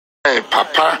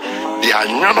papa, the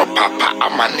anyono papa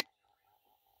amani.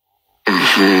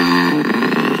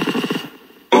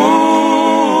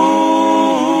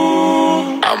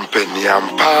 Ampeni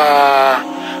ampa,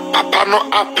 papa no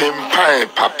apempai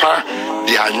papa,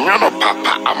 the anyono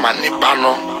papa amani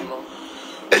bano.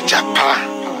 Ejapa,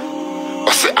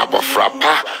 ose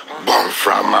abofrapa,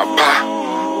 bonframapa.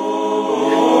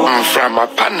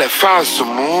 Mframapa ne fasu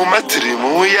mu matiri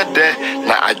mu yede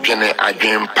na adwene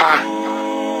adwenpa.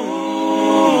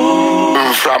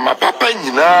 Mframapa pa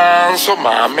nyina nso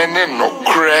maame ne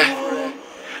nokre.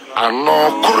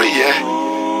 Ano koreye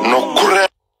nokre.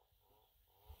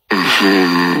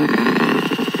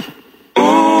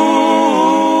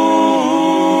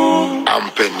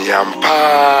 Ampeni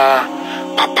ampa,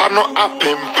 papa no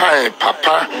apempai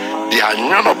papa, di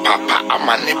anyono papa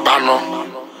amani bano.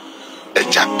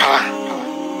 Ejapa,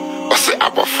 ose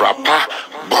abofrapa,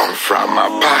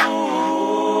 bonframapa.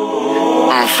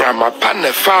 Mframapa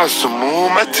ne fasu mu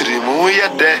matiri mu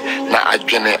yede na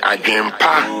adwene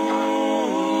adwenpa.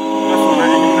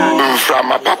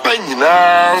 Mframapa pa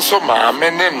nyina nso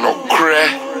maame ne nokre.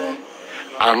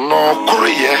 Ano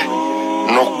koreye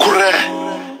nokre.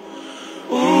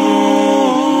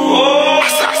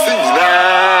 Asase nyina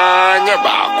nya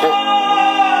baako.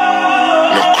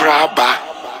 Nokra ba.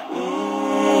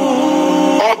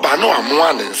 Oba no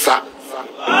amoa ne nsa.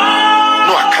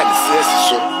 No aka ne sesi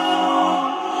so.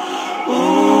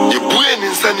 Yebue ne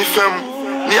nsa ni fam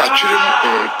ni atwere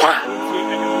mu nkwa.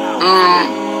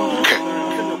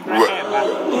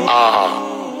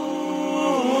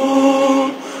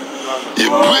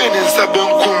 Yebue ne nsa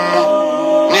benkum mu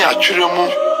ni atwere mu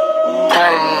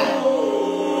kwan.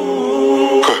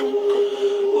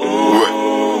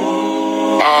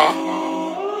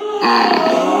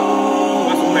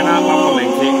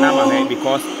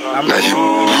 Because I'm not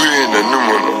doing a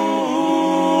number.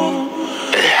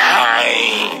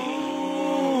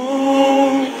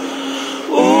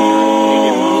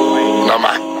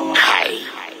 Nama kai.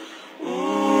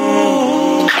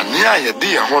 Kanya ya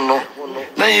dia hono.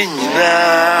 Na yenyina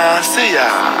se ya.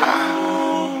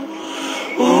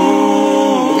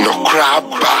 No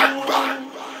craba.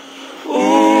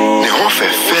 Ne ho fe.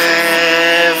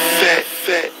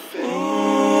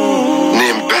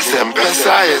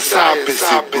 Mpesa yesa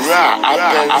pesibra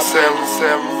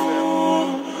apensem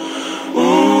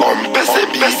ompese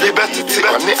bi betiti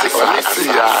oni asasi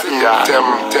ya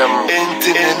tem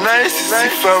enti nice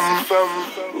sifam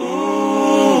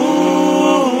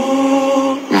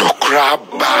no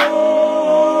craba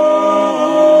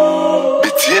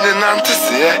betiene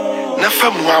nantese na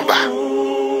famu aba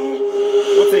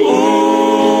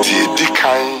ti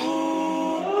dikan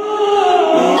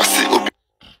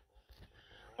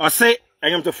or say I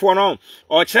am to phone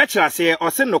or church say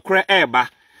or say no cre eba.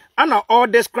 And all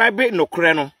describe it no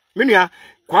creno. Minia,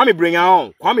 Kwame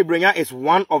Bringer is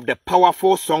one of the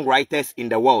powerful songwriters in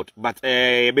the world. But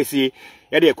basically,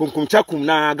 Kukumchakum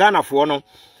na Ghana for no.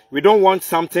 We don't want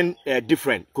something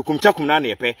different. Kukumchakum na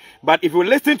nepe. But if you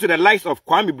listen to the likes of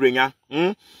Kwame Bringer,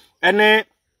 and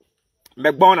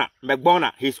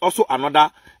McBona, he's also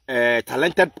another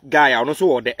talented guy, and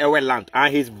also the Ewe land,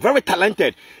 and he's very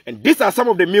talented. And these are some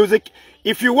of the music.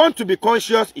 If you want to be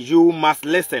conscious, you must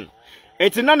listen.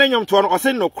 It's not anyone to or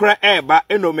say no cre eba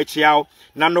eno mechiao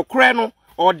na no cre no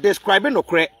or describe no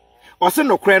cre or say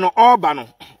no cre no orbano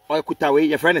or kutawe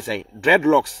your friend say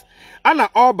dreadlocks. Ana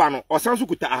orbano or sansu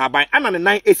kuta ahabai ana the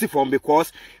 9 AC form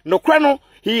because no cre no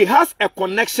he has a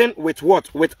connection with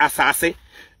what? With Asase.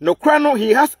 No cre no he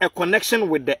has a connection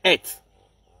with the earth.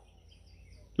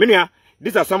 Minia,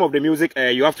 these are some of the music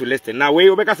you have to listen. Now, we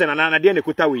obeka say na dia ne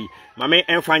kuta we mame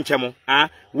enfanchemo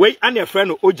we and your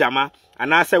friend Ojama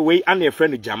and I say we and your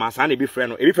friend Jama san be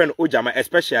friend Ojama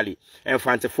especially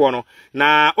enfantefo no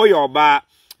na oyoba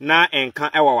na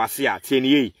enka ewa wase a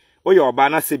tienie oyoba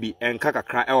na sebi enka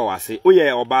kakra ewa wase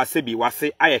oye oba sebi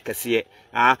wase ayekese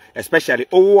especially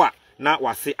owo na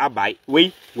wase abai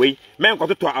we men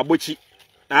kwato abochi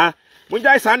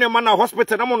munjai san man na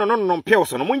hospital na mo no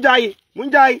pills no munjai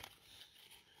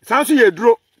sanso ye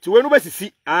duro ti we no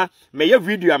basisi me ye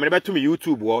video me beto me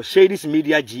YouTube wo Shadys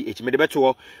Media GH me de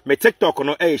beto me TikTok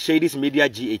no Shadys Media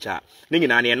GH ni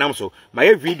nyina na enam so ma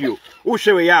ye video wo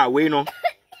hwe ya we no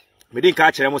me din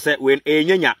ka kire mo se we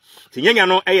enyanya ti nyanya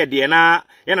no de na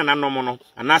ye na nanom no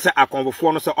anase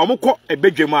akonfofo no se omukọ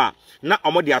ebedwem na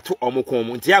omode ato omukon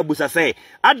mu nti abusa se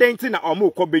adenti na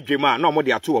omukọ bedwem na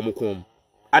omode ato omukon mu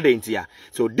adentia.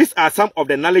 So these are some of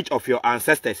the knowledge of your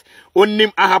ancestors.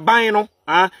 Onim ahaban no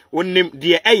onim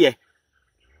die eye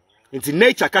Into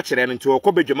nature catch it into a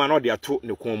cobejuma no de ato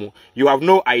ne komu. You have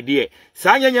no idea.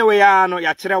 Sa nyanya we ya no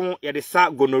ya kire wo ye de sa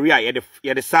gonorrhea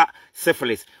ye de sa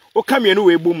syphilis. O come ye no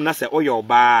we boom na se oyo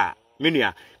ba.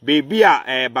 Menua baby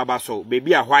a baba so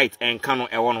baby a white and kano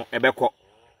e wo no ebekọ.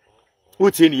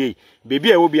 Uti ni yi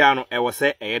baby a wo bia no e wo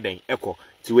se den ekọ.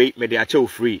 Ti we me de a che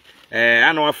free.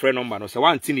 Ana wa frɛ number no se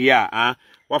wan ti ni ya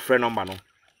wa frɛ number no.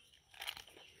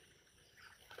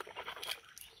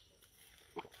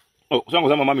 Oh, so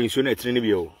mama me nsuo na etiri ni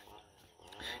bi o.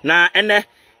 Na ene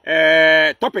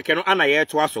topic no ana ye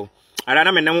to aso. Ara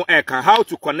na me nemu how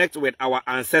to connect with our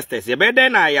ancestors. Ye be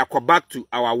den na ya go back to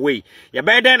our way. Ye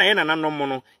be den na ye nananom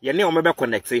no ye ne o me be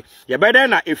connect. Ye be den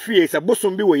na efie se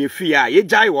bosom bi wo ye fie a ye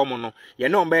jai wo mo no ye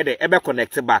ne o be de e be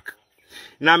connect back.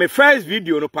 Na my first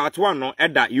video no part 1 no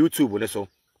eda YouTube ne so.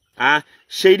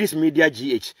 Shadys Media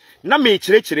GH. Na me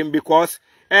chire because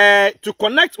to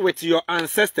connect with your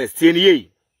ancestors tienye.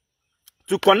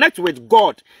 To connect with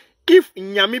God, if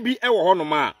nyame bi ewo ho no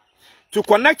ma, to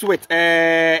connect with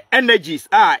energies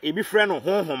e bi frɛ no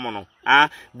honhom no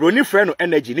broni frɛ no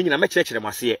energy ni nyina me kyerɛkyerɛ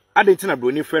mase adenti na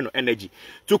broni frɛ no energy,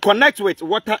 to connect with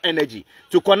water energy,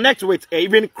 to connect with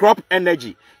even crop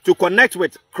energy, to connect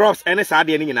with crops any saa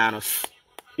de ni nyina no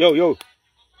yo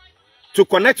to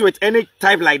connect with any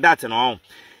type like that and all.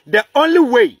 The only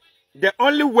way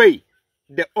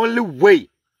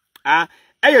a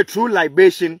true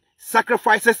libation,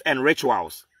 sacrifices and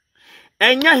rituals.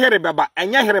 Enya here baba.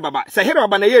 Say here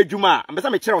baba na ye adwuma.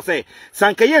 Ambesa me kire say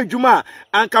sanka ye adwuma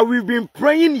anka we've been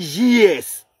praying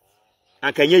years.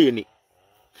 Anka nye ye ni.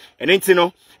 Enti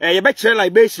no ye be kire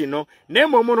libation no. Na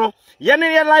emomu no ye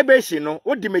ne ye libation no.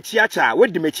 Wodi mechi acha.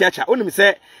 Onim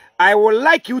say I would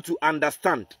like you to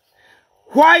understand.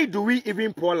 Why do we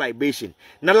even pour libation?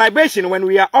 Now libation, when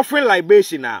we are offering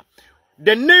libation now,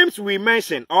 the names we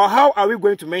mention, or how are we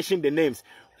going to mention the names?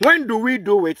 When do we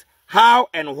do it? How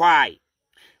and why?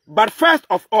 But first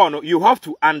of all, you have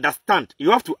to understand. You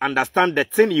have to understand the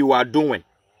thing you are doing.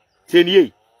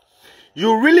 You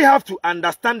really have to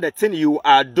understand the thing you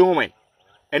are doing.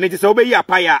 And it is obey ya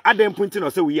paya. I didn't point in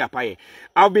or say we are paya.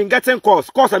 I've been getting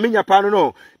calls. Calls I mean ya pano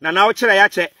no. Now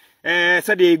check.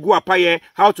 Said they go paya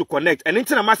how to connect. And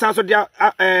into the master so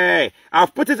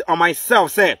I've put it on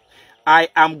myself. Say I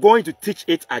am going to teach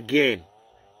it again.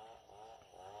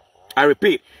 I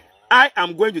repeat, I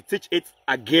am going to teach it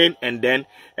again and then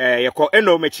I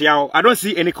don't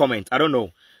see any comment. I don't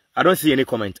know. I don't see any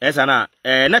comment. Thanks for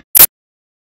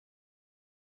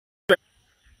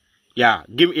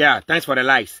the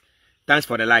likes.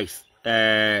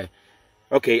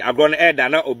 Okay, I'm gonna add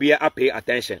that now Obia pay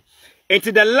attention.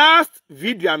 Into the last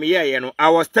video I'm here, I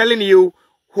was telling you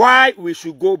why we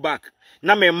should go back.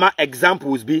 Now my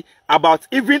examples be about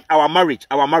even our marriage.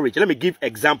 Let me give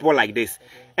example like this.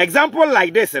 Example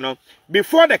like this,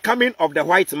 before the coming of the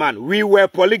white man, we were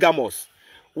polygamous.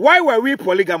 Why were we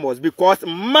polygamous? Because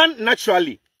man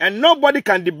naturally, and nobody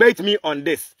can debate me on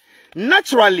this.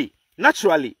 Naturally,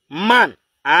 man,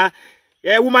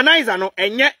 womanizer no,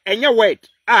 enye word,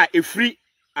 a free,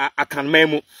 a can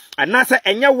memo. And now say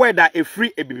enye word a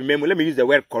free a baby memo. Let me use the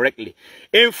word correctly.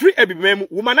 A free a baby memo,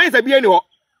 womanizer be any.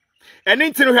 And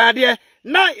into the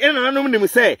na in an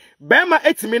say, Bema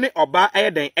 8 minute or ba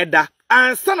eda,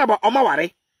 and son about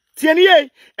Omaware. Tienie,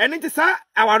 and into sa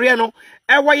our reno,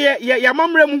 ya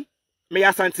mamremu, me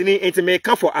asantini, into me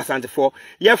come for asante for.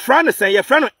 Your friend say, your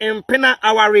friend in pena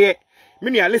our re.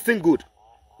 Minia, listen good.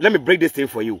 Let me break this thing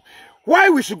for you. Why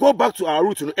we should go back to our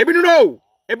roots? Ebinu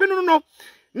no.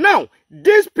 Now,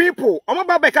 these people,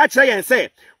 Omababeka Chay and say,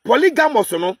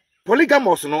 polygamous no,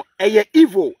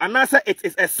 evil, and answer it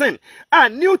is a sin.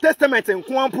 New Testament in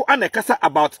Kwampu and Kasa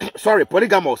about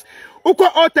polygamous.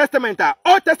 Uko Old Testament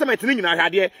in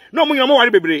Hadie, no more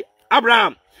baby.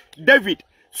 Abraham, David,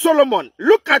 Solomon.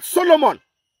 Look at Solomon.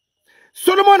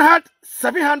 Solomon had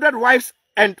 700 wives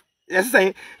and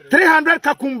 300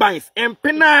 concubines. And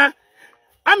Pena,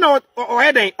 I know,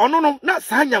 no, not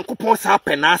Sanyan Kupon Sa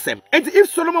Penasem. And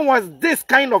if Solomon was this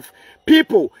kind of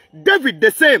people, David the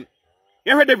same.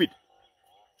 You heard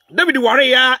David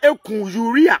warrior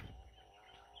Ekujuria.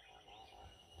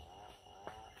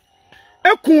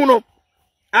 Ekuno.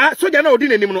 So you know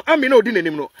dinenimno. I mean no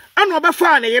dinenimno. Ano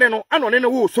befa na yere no. Ano ne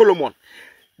wo Solomon.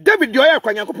 David yoya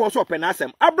kwanyankopon so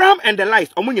penasem. Abraham and the lies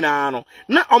omo nyina no.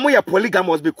 Na omo ya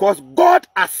polygamous because God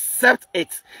accept it.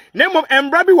 Name of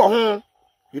embrabi wo ho.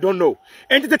 You don't know.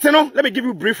 And let me give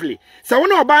you briefly. So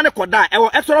when oba ne koda e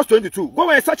Exodus 22. Go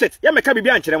and search it. Ya meka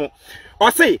bibia nkyere mo.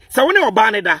 Or say, so when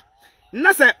oba ne da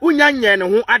na se unyanye ne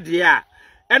ho ade a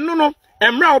eno no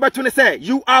emra obeto ne say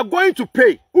you are going to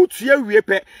pay utua wie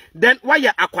pe then why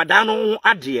akwada no ho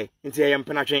ade nti ye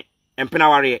mpenatwe empena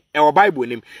warrior e Bible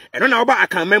nim eno na oba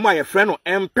akan memo your friend no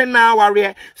empena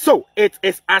warrior so it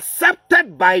is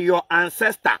accepted by your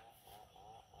ancestor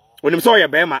when him so your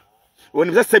bema when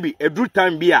him say be every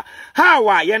time bia how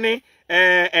are yene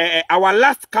our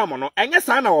last come on enye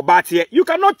sa na oba tie you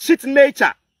cannot cheat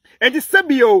nature. And the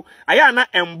Sebio, Ayana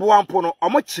and Buampono, or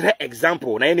much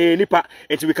example, na any nipa,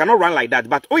 and we cannot run like that.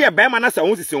 But oh, yeah, Bamana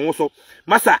also,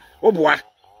 Massa, oh boy,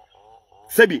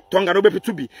 Sebi, Tonga no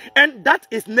to be. And that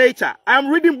is nature. I'm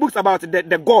reading books about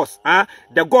the gods,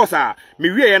 the gods are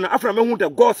me and after me the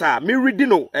gods are me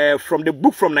reading from the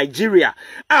book from Nigeria.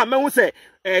 Me say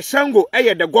Shango,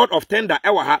 the god of tender,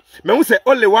 ewaha. Me say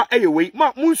Olewa, way,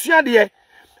 ma Musia dear.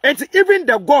 And even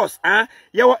the gods,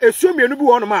 you assume you know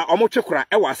one ma omochekura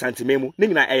e wa santimemu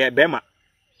ningina bema.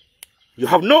 You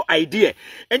have no idea.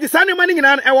 And the Sunday morning in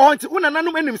an want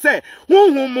unanum enim say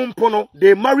mumpono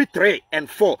they marry 3 and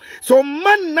 4. So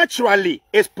man naturally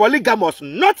is polygamous,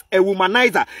 not a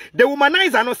womanizer. The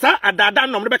womanizer no sa adada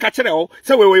no mbe ka kire o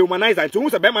say we womanizer to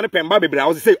who say bema no pemba bebra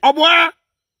o say oboa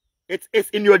it's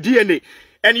in your DNA.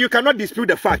 And you cannot dispute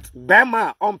the fact.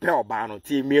 Bema on pel bano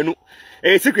ti mienu.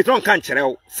 A secret on can't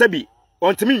cherel. Sebi.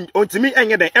 On to me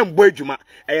any the embojuma.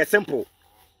 A simple.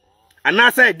 And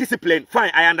I say discipline. Fine,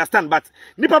 I understand. But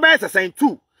Nipa bears a saying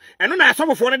too. And when I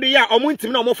saw for the year, or more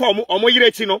form, or more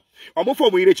irrechino, or more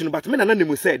form irrechino, but men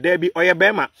anonymous said there be oya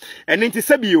bema. And into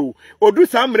Sebio, or do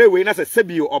some railway as a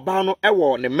Sebio or Bano,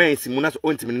 ewa, the main Simunas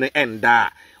on and da.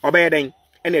 Obeying.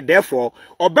 And therefore,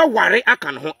 obe ware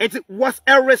akan ho. It was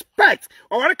a respect.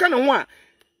 Or akan ho.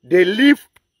 They live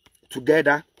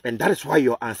together, and that is why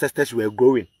your ancestors were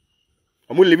growing.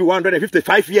 I'm only living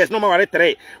 155 years. No more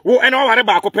 3. Wo and all ware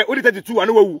back up. Only 32.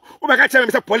 And wo baka tell me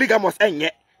say polygamous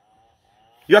enye.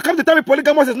 You are come to tell me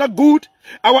polygamous is not good.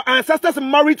 Our ancestors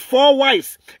married 4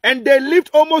 wives, and they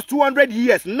lived almost 200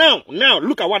 years. Now,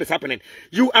 look at what is happening.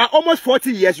 You are almost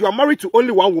 40 years. You are married to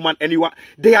only 1 woman, and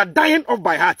they are dying off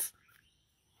by heart.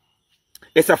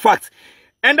 It's a fact.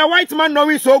 And the white man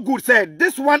knowing so good said,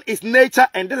 this one is nature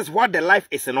and this is what the life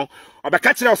is, you know.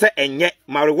 Obakachira say, enye,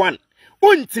 marry one.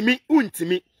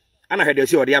 Untimi. And I heard you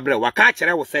say, the abra,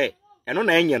 wakachira will say, and on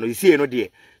enye, no, you see, no dear.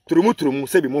 Trumu,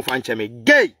 say, be more fanchame.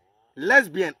 Gay,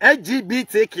 lesbian,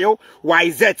 LGBTQ,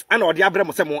 YZ, and or the abra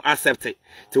must more accept it.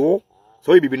 So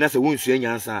you be nasa won't say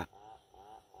answer.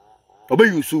 Obey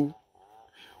you, Sue.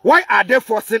 Why are they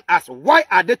forcing us? Why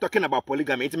are they talking about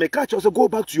polygamy? It may catch also go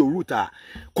back to your root. Or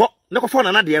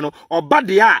bad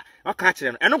they are. And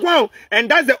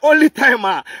that's the only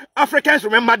time Africans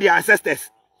remember their ancestors.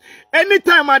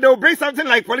 Anytime they will bring something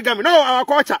like polygamy, no, our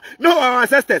culture, no, our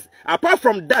ancestors. Apart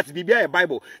from that, BBI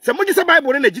Bible. Someone just a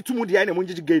Bible in the G2 and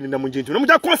Munji gain in the Munjin. No,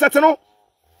 that concert, no.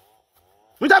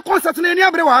 That concert, any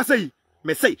other say.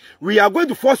 May say, we are going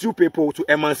to force you people to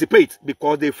emancipate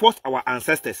because they forced our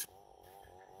ancestors.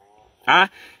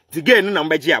 The gay no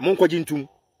number jia monkojintum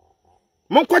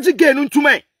monkoji gay no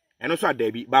ntume eno so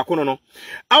adabi ba ko no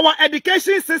our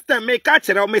education system make catch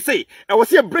me say e was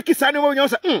here break it anyway you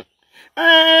say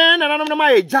na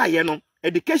my jaye no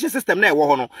education system na e wo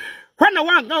ho no when na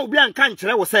wan ga obi an kan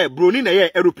kire wo say broni na ye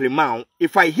aeroplane ma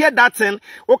if I hear that thing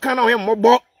o kan na ho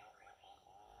mobo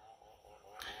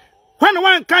when na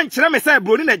wan kan kire me say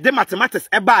broni na de mathematics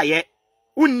e ba ye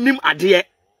unnim ade.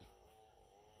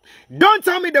 Don't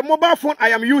tell me the mobile phone I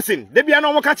am using. They be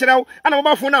no catch it out. And a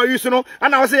mobile phone I use no.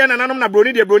 And I was saying na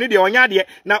broni de onya de.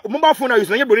 Na mobile phone I use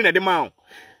no ye broni na de ma.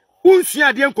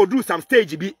 Unsia de could do some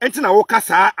stage be. Entina wo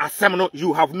kasa asem no.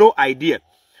 You have no idea.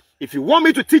 If you want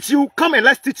me to teach you, come and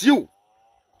let's teach you.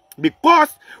 Because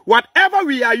whatever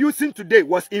we are using today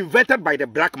was invented by the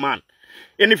black man.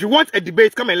 And if you want a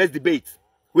debate, come and let's debate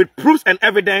with proofs and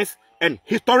evidence and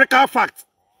historical facts.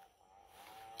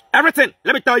 Everything,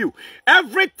 let me tell you,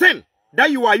 everything that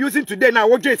you are using today now,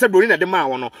 what you said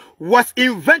was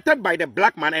invented by the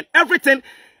black man, and everything,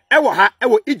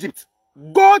 Egypt.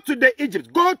 Go to the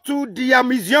Egypt, go to the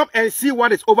museum and see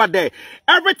what is over there.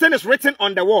 Everything is written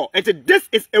on the wall. And so this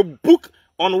is a book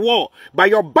on wall, but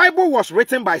your Bible was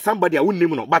written by somebody I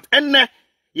wouldn't know. But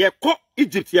ye ko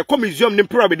Egypt, ye ko museum nim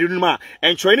pyramid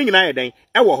and training in ayeden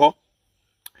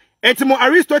and to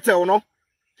Aristotle no.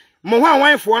 They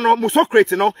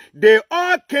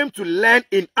all came to learn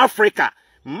in Africa.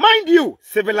 Mind you,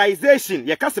 civilization,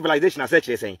 civilization as such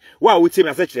saying. Wow, we team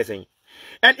as such saying.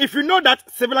 And if you know that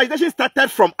civilization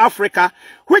started from Africa,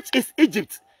 which is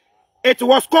Egypt, it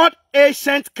was called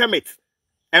ancient Kemet.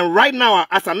 And right now,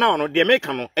 as of now, the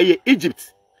American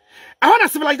Egypt. I want a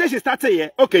civilization started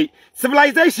here. Okay,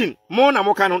 civilization, Mona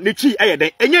Mokano, Nichi,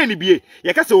 Ayden, and Yenibie,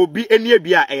 Yakaso be any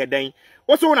bia Ayden.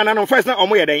 Also, na first na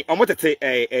omo yeden omo tete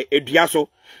eduaso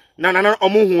na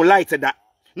omo hu light that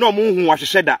no omo hu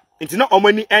ahwehwe da Into no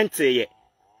omani ente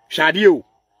Shadio.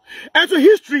 And so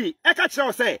history, I catch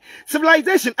you say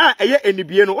civilization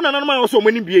NBA no. Una nana also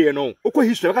many NBA no. Oko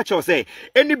history, I catch you say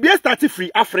NBA started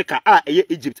free Africa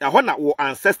Egypt. A hona wo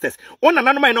ancestors. Una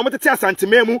nana no mete tia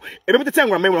santimemu. Ebe mete tia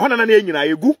ngramemu. Hona nana nyina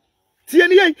yegu. Tie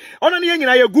ni yen. Hona nana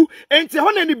nyina yegu. Enti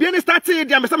hona NBA started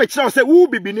dia mesa me kira say wo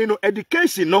bibini no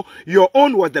education no. Your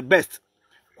own was the best.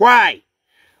 Why?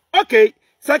 Okay,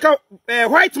 saka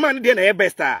white man dey na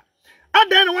best ah.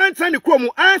 Adan one time the kromu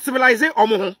civilizing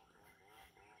omo.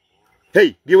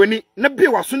 Hey, Diwani,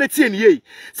 Nabi was soon at ye.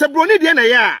 Sabroni Diana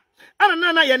ya.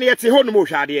 Anana Yaneti Hono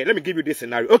Shadi. Let me give you this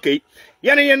scenario. Okay.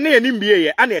 Yana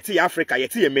Nimbia, Aneti Africa,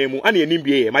 Yeti Memo, and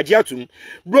Nimbia, Magiatum.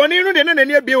 Bronino de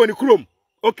Nania Bew and Crum.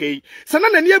 Okay.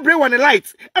 Sanana near Brew and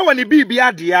lights. I want to be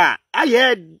Biadia. I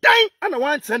had dine and I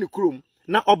want Sandy Crum.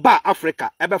 Na Oba Africa,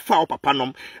 ever foul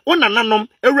papanum. One ananum,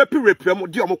 a reprim,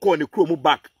 Diomoko and the Crum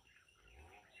back.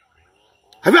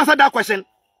 Have you answered that question?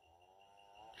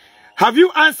 Have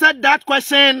you answered that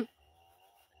question?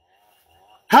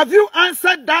 Have you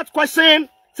answered that question?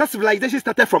 So civilization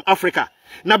started from Africa.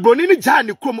 Na bronini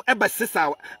jani krom eba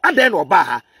sisa. Aden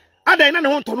obaha. Aden na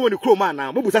won tono ni krom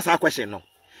na. Mo busa sa question no.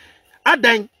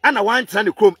 Aden ana wan tena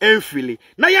ni krom enfili.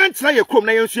 Na yan tena ye krom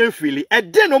na yan su enfili. E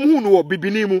de no mu no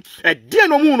bibini mu. E de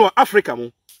no mu no Africa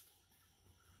mu.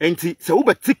 Enti se wo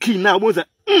betiki na wo za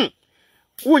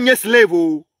wo nye slave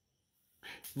o.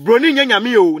 Broni nya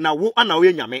nyame o na wo ana wo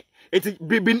nyame.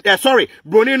 Sorry,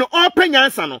 Bronino open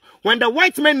answer. When the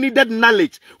white man needed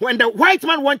knowledge, when the white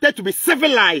man wanted to be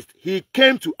civilized, he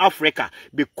came to Africa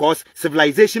because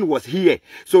civilization was here.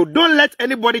 So don't let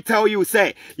anybody tell you,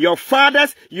 say, your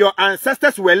fathers, your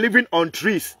ancestors were living on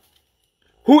trees.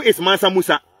 Who is Mansa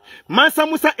Musa? Mansa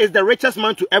Musa is the richest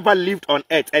man to ever lived on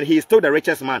earth, and he is still the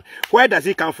richest man. Where does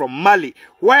he come from? Mali.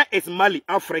 Where is Mali?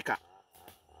 Africa.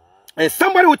 And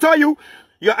somebody will tell you,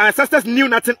 your ancestors knew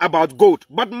nothing about gold.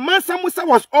 But Mansa Musa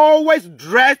was always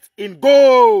dressed in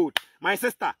gold. My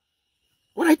sister,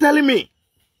 what are you telling me?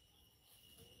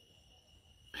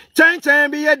 Do you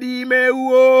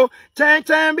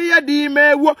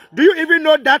even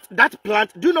know that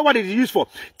plant? Do you know what it is used for?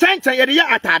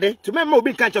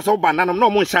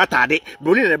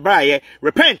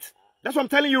 Repent. That's what I'm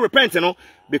telling you, repent, you know,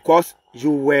 because you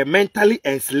were mentally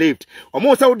enslaved.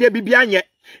 Almost out there, Bibianye.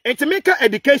 And to make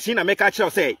education, I make a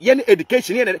child say, yen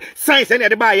education, science, any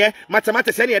other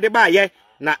mathematics, any other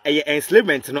na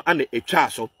enslavement, no, and a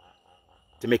child. So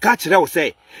to make a child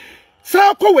say,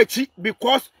 so poetry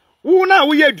because una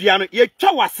we diano, ye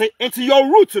chawase, into your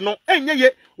root, no, and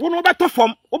ye, one over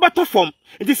form.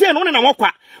 It is saying, no, and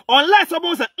walk. Unless I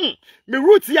was me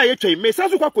roots here, ye may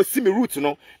Sasuka could see me roots,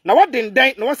 no. Now what then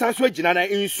die, no one's answering,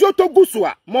 in Soto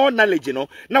Gusua, more knowledge, you know,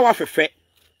 now I fair.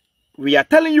 We are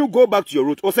telling you, go back to your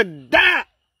root. Or say, da!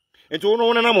 And to no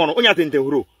one onya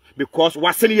tente because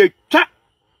what's in your chat.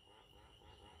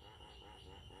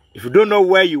 If you don't know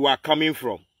where you are coming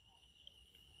from,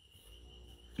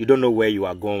 you don't know where you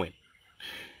are going.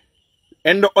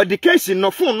 And the education,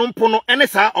 no phone, no pono,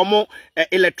 NSA, or more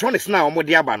electronics now, or more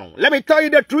diabano. Let me tell you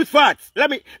the truth facts. Let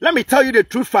me tell you the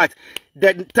truth facts.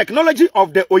 The technology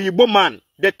of the Oyibo man,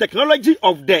 the technology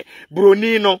of the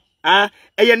Brunino, a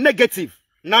negative.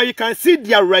 Now you can see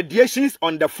their radiations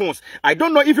on the phones. I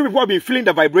don't know if you people have been feeling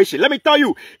the vibration. Let me tell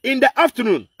you, in the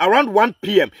afternoon, around 1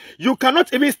 p.m., you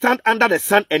cannot even stand under the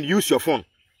sun and use your phone.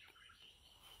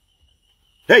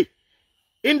 Hey,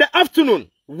 in the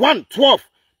afternoon, 1:12,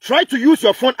 try to use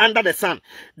your phone under the sun.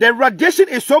 The radiation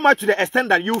is so much to the extent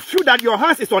that you feel that your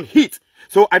hands is on heat.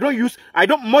 So I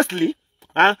don't mostly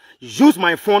use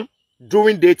my phone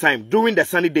during daytime, during the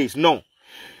sunny days. No.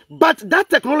 But that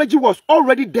technology was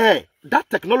already there. That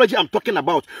technology I'm talking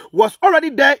about was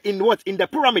already there in what? In the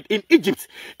pyramid in Egypt.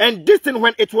 And this thing,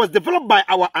 when it was developed by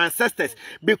our ancestors,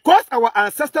 because our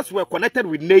ancestors were connected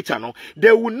with nature, no,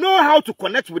 they will know how to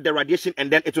connect with the radiation and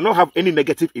then it will not have any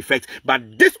negative effect.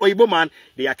 But this Oyibo man,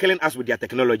 they are killing us with their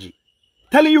technology.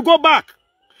 Telling you, go back.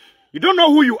 You don't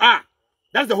know who you are.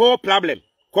 That's the whole problem.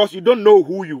 Because you don't know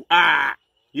who you are.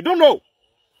 You don't know.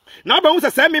 Now,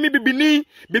 but say me bibini,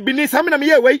 samina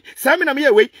me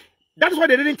away. That's why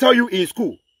they didn't tell you in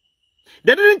school.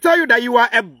 They didn't tell you that you are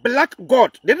a black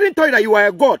god. They didn't tell you that you are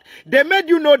a god. They made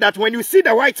you know that when you see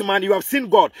the white man, you have seen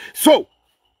God. So,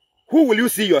 who will you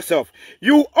see yourself?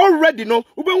 You already know.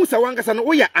 Because wankasano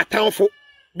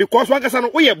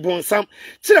oye bonsam.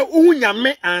 Chira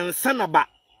uhunyame ansanaba.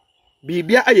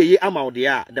 Bibia ayeye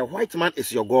amaudia. The white man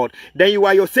is your God. Then you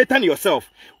are your Satan yourself.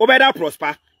 Obeda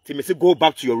prosper. Timothy, go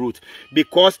back to your root.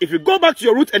 Because if you go back to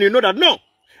your root and you know that, no,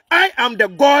 I am the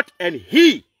God and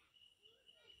he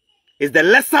is the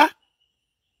lesser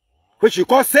which you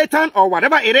call Satan or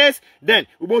whatever it is, then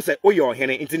we won't say, oh, you're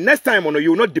henny. Until next time,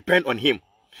 you will not depend on him.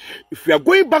 If we are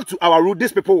going back to our root,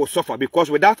 these people will suffer because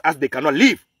without us, they cannot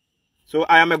live. So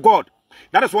I am a God.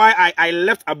 That is why I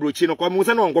left Abruchino.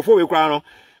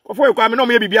 Before you come, no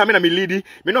maybe be a man, lady,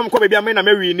 me no come be a man, a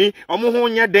marini, or more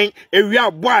den, a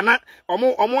real buana, or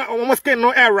almost can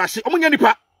no air rush, or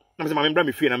nipa. I'm my member,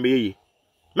 me fear and me.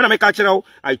 When I make cultural,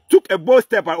 I took a bold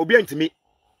step and obeying to me.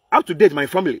 Up to date, my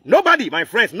family. Nobody, my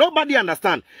friends, nobody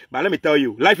understand. But let me tell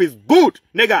you, life is good,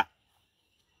 nigga.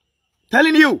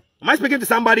 Telling you, am I speaking to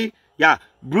somebody? Yeah,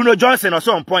 Bruno Johnson or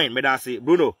so on point. May I say,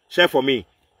 Bruno, share for me.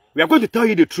 We are going to tell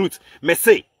you the truth. Me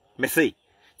say.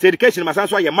 Education, my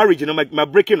son's why your marriage, my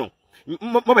breaking no.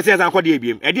 Mo say as the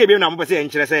ABM. A DBM na mo say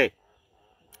enchire say.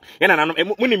 Ena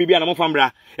nanom muni mi bia na mo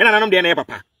fambra. Ena nanom de na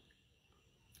papa.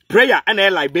 Prayer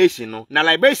and libation no. Na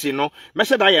libation no, me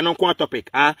say that ye no kwa topic.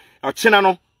 Ochina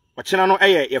no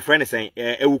your friend say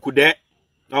ewukude.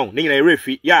 Oh, ni na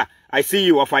refi. Yeah, I see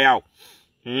you offer out.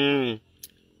 The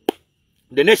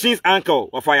nation's uncle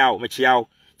offer out me chiao.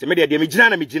 Te me de me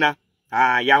gina.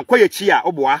 Ya nkwa ye chia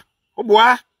oboa.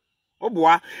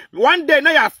 One day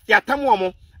na ya tamu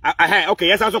mo. Okay,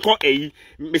 yes, I also call me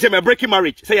say my breaking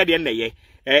marriage. Say ya de na ye.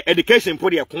 Education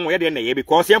put ya kun ya de na ye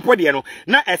because ya put no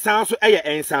na esan so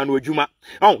ensan no adwuma.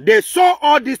 Oh, they saw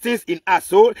all these things in us.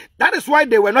 So that is why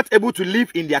they were not able to live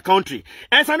in their country.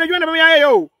 Ensan no adwuma na me ya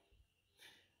yo.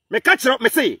 Me catch up me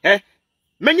say,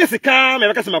 menye sika me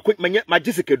beka se ma quick menye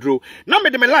magisika dro. Now me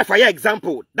de my life I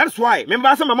example. That's why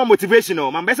remember some mama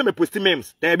motivational, man be some post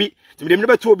memes. There be to me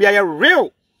never to obi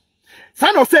real.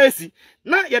 San o say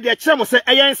na ye de kire mo say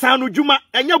eyen san no dwuma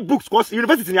enya books course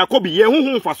university ni akobi ye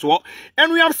huhu faso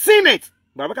and we have seen it.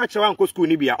 Ba beka kire wan ko school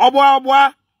ni bia.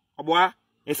 Oboa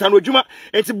ensan no dwuma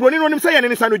enti broni no nim say ye ne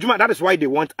ensan no dwuma. That is why they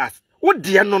want us. Wo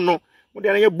de no mo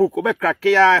de na book obe crack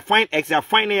ya fine x ya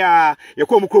fine ya ye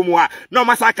komu a no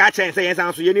masa ka chen say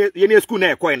ensan so ye ne school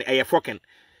na e coin e fucking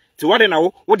ti what na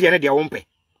wo de na de wo mpe.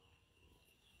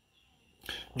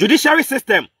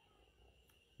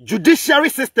 Judiciary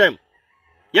system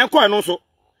yanko no so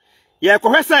ye ko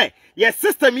hwese ye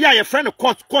system ya ye friend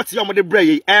court ya mo de bra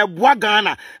yi e boa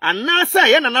Ghana ana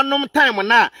say ye nananom time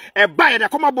na e ba ye de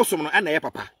koma bosom no na ye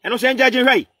papa eno so enjaje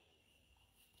hwai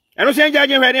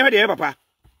ne hwe de papa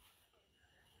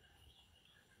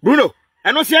Bruno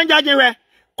eno so enjaje hwe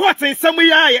court nsam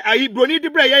ya ayi broni de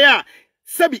bra ye ya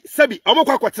sabi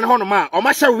omokwa kwotene ho no ma o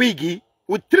ma hye wig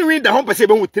with 3 win da ho pese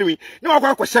be with 3 win na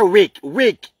wakwa hye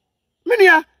wig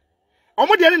menia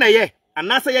omo de na ye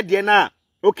anasa ye de na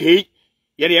okay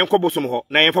ye de enko bosom ho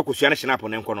na ye fa kosua na snap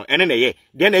na enko no ene na ye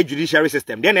de na judiciary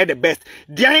system de na the best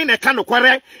de hin na ka no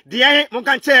kware de hin mo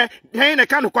kan che de hin na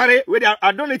ka no kware we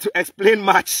I don't need to explain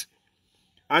much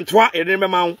antwa e de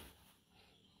mema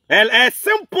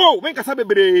simple when ka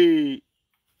sabebre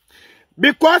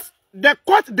because the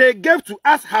court they gave to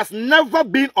us has never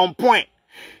been on point.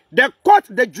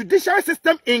 The judiciary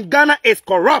system in Ghana is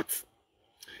corrupt.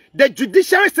 The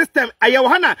judiciary system,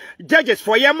 ayawahana judges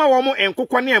for yama wamo en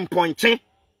kukwani en ponche.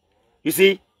 You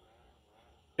see,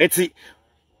 eti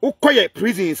ukoye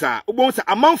prisons ubonsa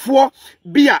amanfo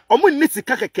bia omo niti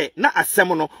kakeke na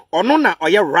asemono ono na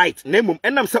oye right na emum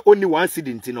enam se only one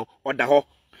incident no oda ho.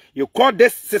 You call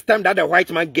this system that the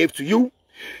white man gave to you.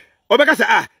 Obeka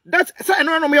say that's say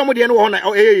eno no me omo de no ho na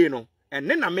no. And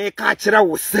then I make a chira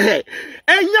wo say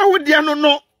enya wo de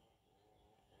no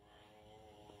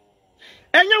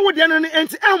enya wo de no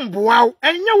enti amboa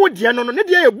enya wo de no ne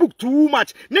de a book too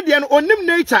much ne de no onim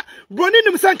nature broni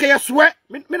nim sanka ye soe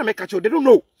me na make a chira they don't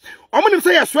know omo nim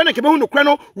say ye soe na ke be hu no kra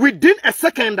no within a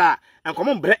second and come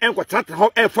on bre enko trata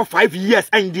ho for 5 years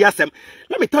and the asem.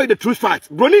 Let me tell you the truth fact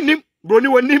broni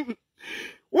wonim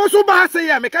wo so ba say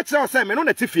ya make a chira say me no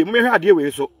na tifie me hwe ade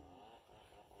we so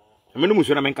me no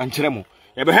muso na men kan kire mo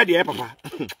e be hade e papa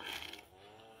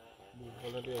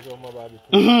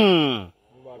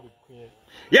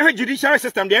ye judiciary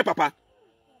system de papa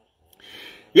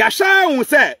ya sha un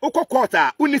say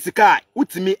ukokota unisika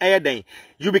utimi eyeden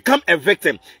you become a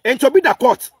victim and to be the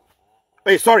court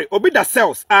obi the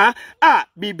cells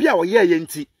bibia wo ye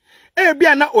yenti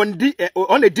bia na on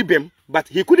a dibem but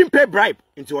he couldn't pay bribe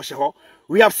into Osheho.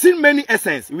 We have seen many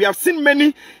essence, we have seen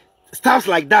many stuff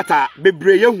like that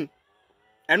bebreye.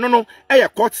 And no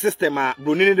court system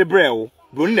broni de breo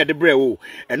broni de breo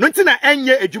and nothing na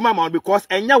enye adwuma ma because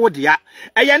enya wo dia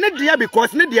ne dia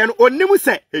because ne dia no onim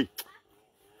se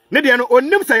ne dia no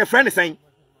onim se your friend say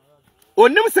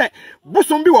onim se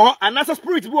bosom bi wo anasa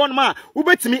spirit bi won ma wo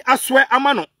betimi aswe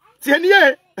ama no tie ne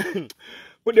ye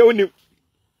wo de onim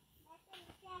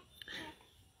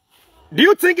Do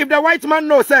you think if the white man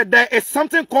knows that there is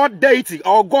something called deity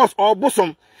or ghost or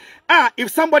bosom,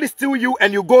 if somebody steal you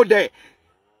and you go there,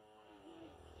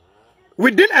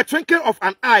 within a twinkle of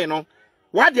an eye,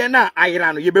 what they na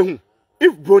iron yebehu.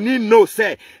 If Brony knows,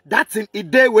 say that's in a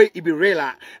day way it be real.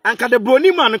 And can the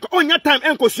Brony man on your time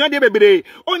and question baby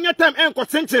on your time and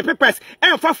century papers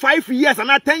and for 5 years and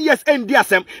not 10 years and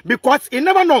DSM because you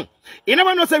never know. You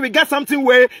never know say we get something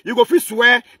where you go free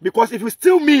swear because if you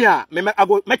steal me, I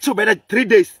go make you better 3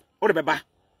 days or the baby.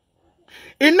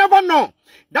 You never know.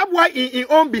 That's why in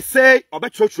own be say or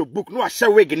bet your book no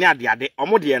share we genya de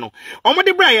omodieno.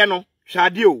 Omodi brayeno.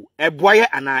 Shadio, a boy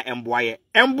and I am boy,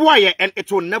 and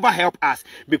it will never help us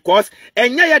because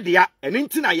enya dia and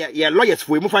intina ye lawyers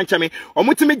for mufan chame or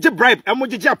mutime bribe and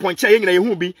mujija point chaying a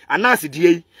humbi and nasi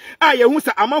da. Ah, ye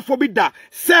hunsa amount forbid that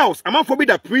cells, amount forbid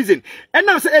that prison, and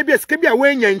now say ABS can be a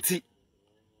way yanti.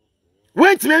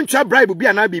 When to men try bribe will be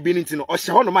an abi being into or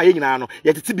shahono my yinano,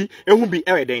 yet it be a humbi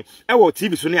every day, and what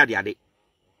TV soon day.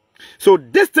 So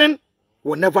this thing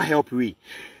will never help we.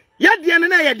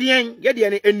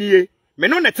 Yadian any me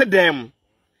no net them.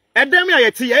 Edem ya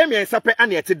yeti ya me sape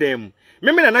an yeti them.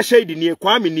 Me na shade ni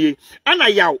kwame ni ana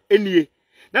yaw enie.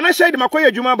 Na shade makoye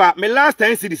adwuma ba me last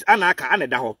 10 cities ana aka ana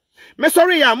da ho. Me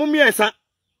sorry ya mo miensa.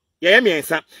 Ya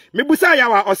miensa. Me busa ya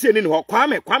wa ose ni ho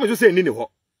kwame so se ni ho.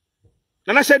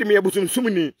 Na shade me yabusum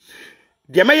sumni.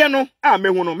 De me ye no a me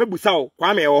hu no me busa o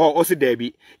kwame e ho ose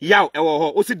dabi. Yaw e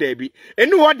ho ose dabi.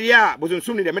 Enu ho de a busum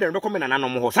sumni de me de me na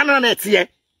nanom ho. Sana na ete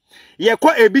ye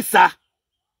kwa ebisa.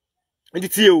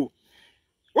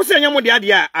 What's the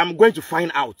idea? I'm going to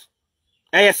find out.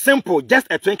 Simple, just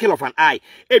a twinkle of an eye.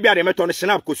 Ebia de meton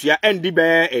shinap kusia and the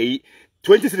bear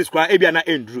 20 cities cry ebia na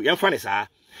Andrew. Yan funny sir.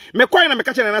 Me kwa na me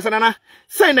kache na nana.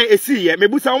 Say na esi ye me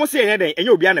busa omo say den enye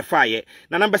obi na fire.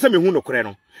 Na na besa me hu no kore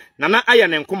no. Nana aye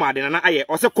na nkoma de nana aye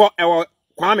ose ko ewo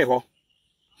kwame ho.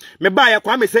 Me ba ye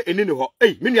kwame se eni ni ho.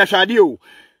 Me nua hwade o.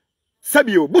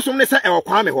 Sabio busum ne se ewo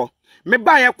kwame ho. Me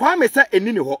ba ye kwame se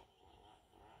eni ni ho.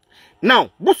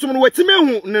 Now, busum no wetime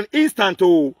hu in instant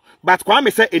o, but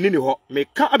kwame say eni ni ho, me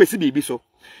ka abesi bibi so.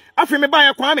 Afi me ba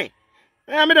ya kwame.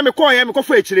 Me de me call ya me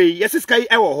kofo ekire, yesiska yi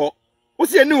ewo ho. Wo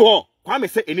se eni ho, kwame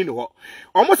say eni ni ho.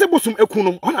 Omo se busum eku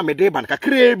no, ona me de ban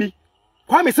kakra bi.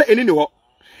 Kwame say eni ni ho.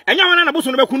 Enya wana na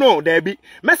busum no beku no, da bi.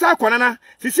 Mesa akwana na,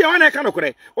 sisi wana e ka no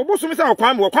kore. Obusum say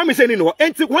kwame say eni ni ho.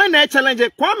 Enti when na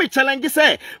challenge, kwame challenge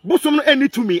say busum no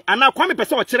eni to me, ana kwame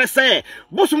pese o kire say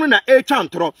busum no na e twa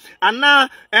ntro, ana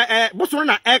busum no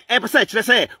na e pese kire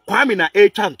say kwame na e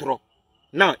twa ntro.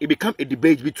 Now it become a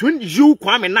debate between you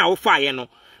kwame na wo fire no,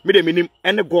 me de minim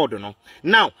and God no.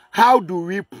 Now, how do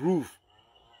we prove?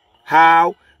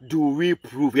 How do we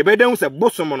prove? You better say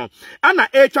busum no. Ana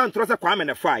e twa ntro say kwame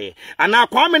na fire. Ana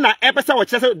kwame na e pese o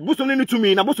kire say busum no to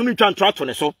me, na busum no twa ntro to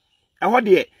ne so. E ho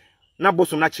de na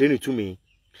busum na kire ni to me.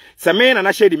 Se me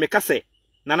na shedi me kase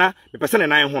nana me pese ne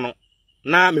nan ho no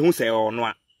na me hu se ono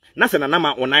a na se nana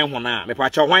ma onan ho na me pa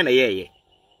cha hwan na ye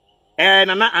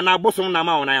nana ana busum na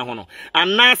ma onan ho no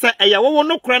ana se eye wo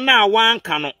no kra na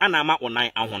wanka no ana ma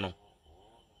onan ho no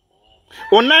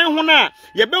onan ho na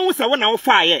ye be hu se wo na wo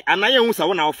faaye ana ye hu se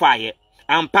wo na wo faaye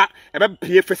ampa ebe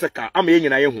pie physical ama ye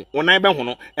nyina ye hu onan be ho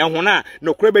no ho na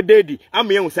no kra be dedi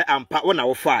ama ye hu se ampa wo na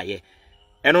wo faaye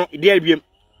eno dia biem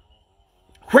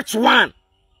which one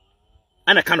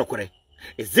ana kanokore?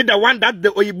 Is it the one that the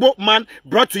Oyibo man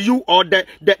brought to you or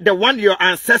the one your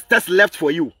ancestors left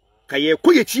for you? Kaye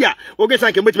koye chia oge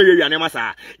san ke metime wiya ne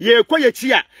masa ye koye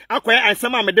chia akoye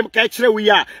ansama medem ka kire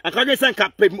wiya akaje san ka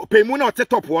pemu na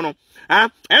otetop wo no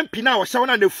MP na wo hye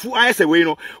na fu ayese we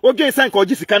no oge san ka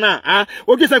ogi sika na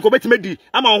oge san ko betime di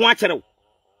ama ho a kire.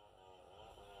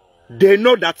 They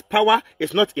know that power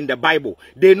is not in the Bible.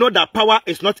 They know that power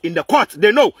is not in the court.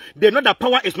 They know that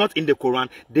power is not in the Quran.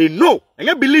 They know, and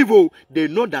you believe, they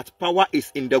know that power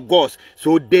is in the gods.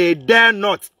 So they dare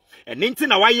not. And into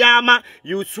Nawayama,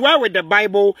 you swear with the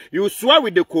Bible, you swear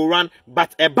with the Quran,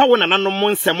 but a bawon and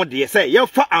anomon semo de say, you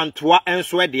for Antoa and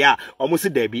swear there, almost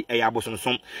debi a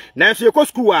yaboson. Now, so you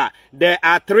school, there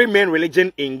are 3 main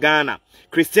religions in Ghana: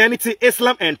 Christianity,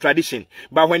 Islam, and tradition.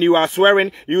 But when you are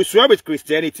swearing, you swear with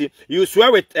Christianity, you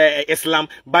swear with Islam,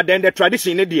 but then the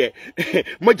tradition in there,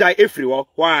 mojai everywhere.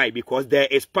 Why? Because there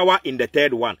is power in the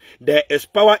third one. There is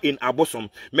power in abosom.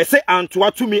 Me say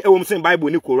Antoa to me, a saying Bible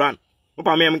ni Quran.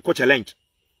 Opa me am ko challenge.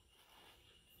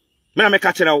 Me am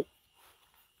ka kire wo.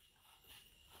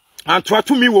 Antoa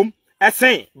to me wom,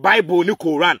 saying Bible ni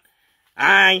Quran.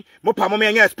 Ai, mopa mo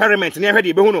me experiment na hwe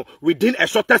de be hu no within a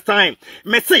shortest time.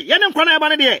 Me say, ye ne nkwana eba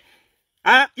ne de.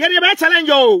 Ye de be challenge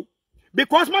o.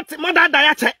 Because mo da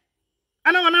ya che.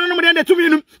 Ana wana no mo de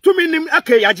to me nim,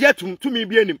 okay, ya je to me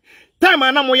bi anim. time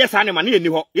ana mo yes ane ma na eni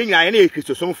ho ye nyina ye na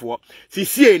ekrisosomfo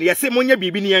sisie ne yese monye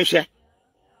bibi ne yenhwe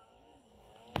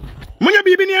monye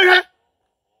bibi ne yenhwe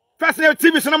first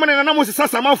TV so na mo na mo sisa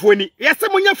samafo ani yese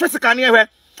monye physical ne yenhwe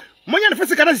monye ne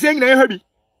physical na sisie nyina yenhwe bi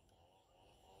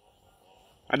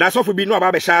ada sofo bi no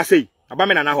aba be sha sei aba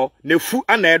me na ho na fu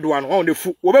ana edo ano ho na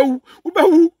fu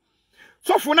obawu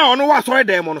sofo na ono wa sore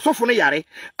dem no sofo no yare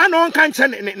ana on kan che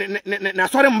na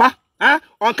sore mba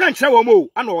on kan kire wo mo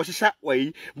ana wo hihya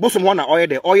wai bosom ho na oye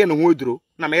de oye no ho oduro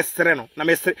na mesere no na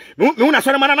mesere me hu na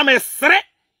sore mana na mesere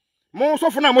mo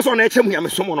sofo na mo so na eche mu ya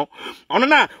mesom no ono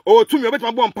na o tumi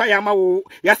obetuma bo mpa ya ma wo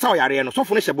ya sa yare no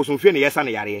sofo no hye bosom fie ne yesa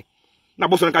na yare na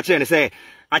bosom ka kire ne se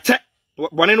ache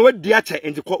bone no wadi ache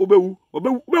enti ko obewu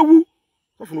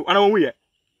sofo no ana wo ye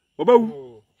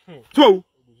obewu so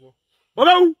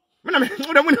obewu me na me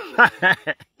oda mu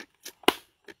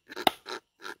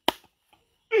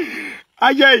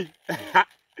ayay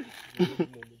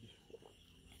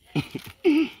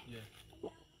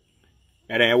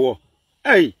era ewo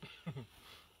hey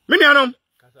mini anom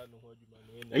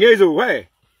yezo we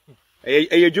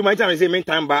ejuma time say me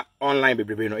time ba online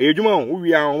bebrebe no ejuma on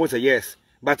we are say yes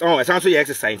but on esan so ye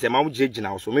exercise ma mo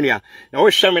gina so mini a na wo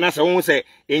hwe me na say wo say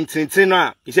entintin no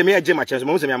a ise me agye ma chance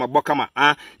mo say me amaboka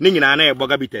ma ne nyina na e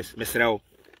boga bites mesrew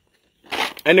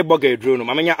any boga edro no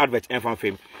mamanya advert enfan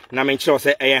fame na me nkyerɛ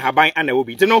sɛ ɛyɛ haban ana wo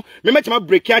bi nti no me metima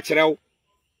break ya kyerɛw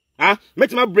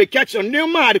metima break ya kyerɛw ne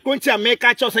ma adekonti a me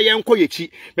ka kyerɛw sɛ yɛn kɔ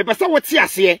yechi me pɛ sɛ wote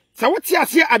aseɛ sɛ wote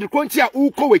aseɛ adekonti a wo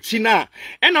kɔ wechi na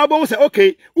ɛna wo bɔ sɛ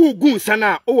okay wo gu nsa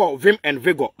na wo vim and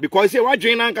vigor because say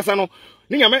wadwen na nkasa no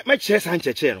ne nya me kyerɛ san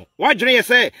kyerɛ no wadwen yɛ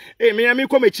sɛ me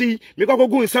kɔ mechi me kɔ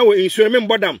gu nsa wo nsuo me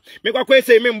mbɔdam me kɔ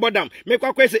sɛ me mbɔdam me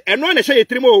kɔ sɛ ɛno na hyɛ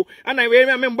yɛtirim o ana we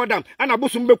me mbɔdam ana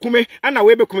bosum bekume ana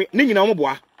we bekume ne nyina wo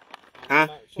boa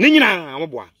ni nyina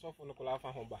amboa sofo no kola fa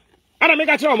ho ba ana me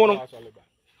ka kire omo no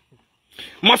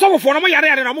ma sofo fo no mo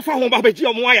yare na mo fa ho ba ba ji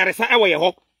omo ayare sa ewo ye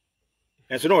ho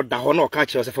enso no da ho no ka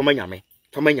kire se fa manyame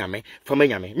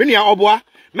me nua oboa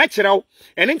me kire wo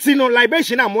ene nti no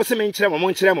libation a mo se me nkire mo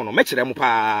nkire mo no me kire mo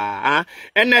pa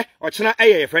ene okena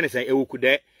eye ye friend say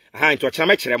ewukude nti okena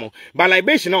me kire mo ba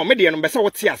libation na me de no be se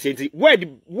wote ase nti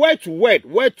word to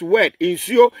word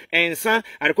insuo ensa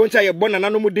adekonta ye bona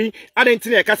nanom din adenti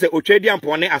na ye ka se otwadi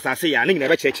ampone asase ya ne nyina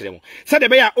be kire mo se de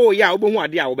be ya o ya obohu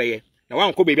ade a wo be ye na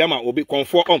wanko bebi ama obi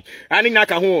konfo ani na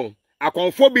ka ho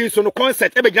akonfo bi so no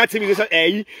concept e be gina tv so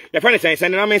ye friend say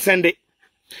na me sende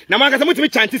na maka se mutimi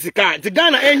chanti sika ti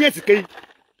Ghana ehia sika yi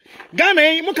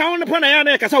Ghana mu ka won pona ya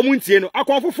na kasa mu ntie no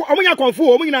akonfo omunya akonfo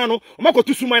o munyina no o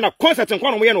makotu suman na concert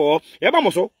nkwa no mo ye no ye ba mo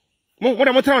so mo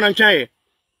de mo tra na ntwan ye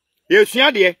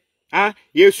yesua de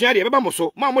yesua de be ba mo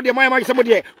so mo de ma se mo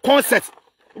de concert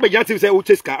o be gina tv say o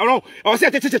cheska o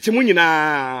se cheche mu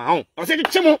nyina o se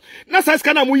cheche mu na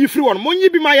saska na mo yi free won mo nyi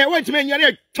bi ma ye wantime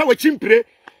nyare twa wa chimpire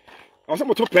o se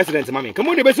mo to president mami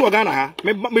kamo de be si o Ghana ha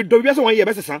me do bi so won ye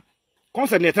be sesa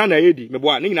concert ne tra na yedi me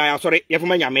boa ne nyina ya sori ye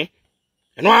foma nyame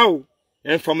eno awo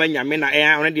en foma nyame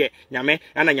na on de nyame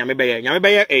ana nyame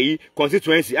beye eyi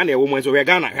constituency ana ewo mo so we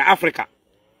Ghana Africa.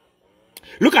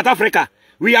 Look at Africa,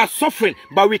 we are suffering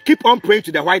but we keep on praying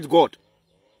to the white God.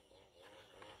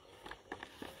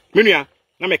 Menua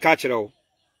na me ka kire o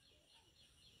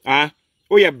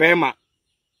o ye bema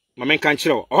ma men kan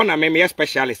kire o na me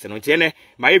specialist no ntie ne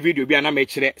my video bi na me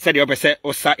kire said you pese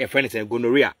o sa your friend say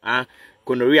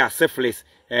gonorrhea, syphilis,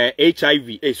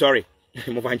 HIV,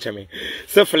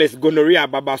 syphilis, gonorrhea,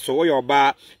 baba, so your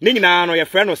bar, nina no your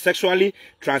friend of sexually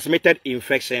transmitted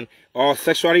infection or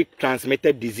sexually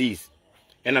transmitted disease.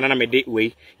 And another me de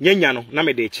way, nyanya no, na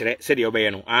me de chere, said your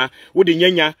bayano, would the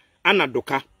nyanya, ana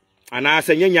doka, and I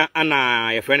say nyanya,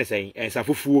 ana your friend saying, and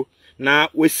safufu, na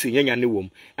we see nyanya ni wom,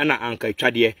 ana anka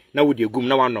chadie, na would you gum,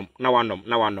 na one nom,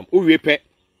 uwe pe,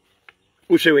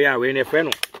 ushe we are, we ne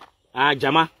friend,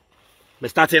 jama. Me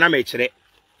start na me kire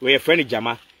we friend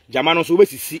jama no so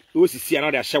obesisi na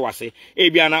de ahye wase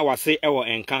ebia na wase ewo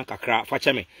enkan kakra fa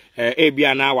che me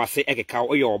ebia na wase ekeka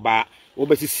oye oba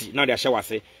obesisi na de ahye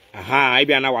wase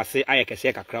ebia na wase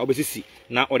ayekese kakra obesisi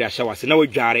na o de ahye wase na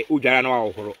wadware na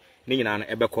wawohoro ni nyina na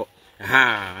ebekọ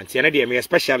nti na de me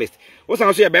specialist wo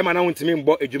san so ye be ma na wontimi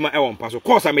mbo adwuma ewo mpa so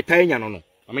course a metan nya no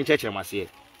ma me nkyekere mase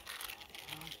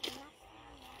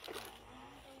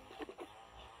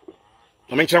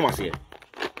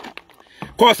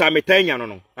course am metanya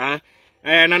no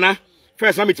nana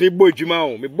first na metimi bo adwuma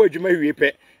o me bo adwuma wie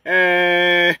pe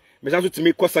me san so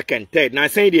timi ko second third na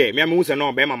san de me hu se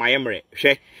no be mama yemre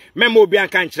hwe me ma obi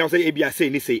anka nkyerɛ se ebia sei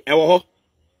ni sei ewo ho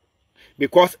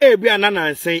because ebia na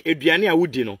nansan aduane a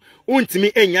wudi no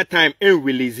untimi enya time en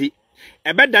release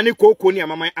ebeda ne koko ni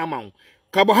amama amawo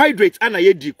carbohydrates ana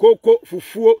yedi cocoa,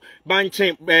 fufuo,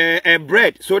 banchen,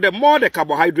 bread. So the more the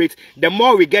carbohydrates, the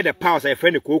more we get the powers. I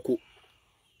find the cocoa.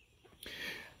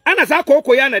 And as I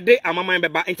cocoa yana day, I'm a man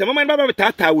beba. Into my man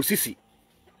tata usisi.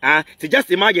 To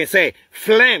just imagine say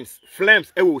flames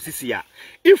ewo sisia.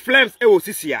 If flames ewo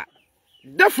sisia,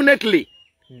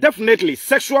 definitely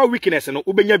sexual weakness no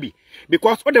ubenyabi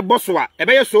because all the boss wa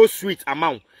ebe so sweet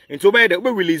amount into be the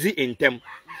release in them.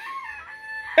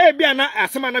 Bia na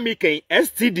asema na meken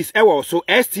STDs ewo so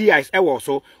STIs ewo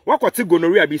so wakwati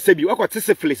gonorrhea bi sebi wakwati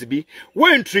syphilis bi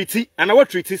when treaty and our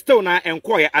treaty still na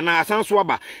enkoye ana asanso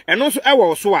aba eno so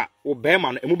ewo so a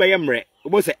obema no emu be yemre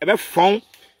obo se ebe fon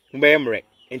be yemre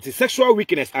into sexual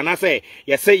weakness and I say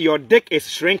you say your dick is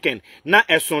shrinking na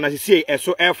eso na see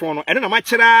eso airphone no eno na ma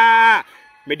kira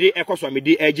mede ekoso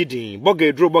mede agidin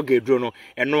bogedro no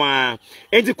eno a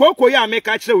enti koko ya make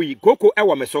kire wi koko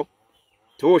ewo me so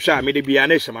to sha me de bia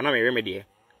na hema na me de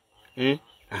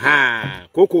aha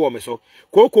koko wo me so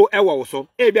koko ewo wo so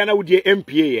e bia na wudie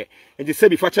MPA ye enti se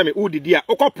bi fa cha me udidi a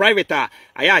okọ private a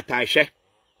aya atahwe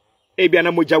e bia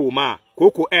na moja wo ma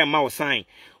koko e ma wo sign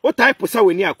o type sa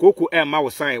weni a koko e ma wo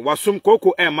sign wasum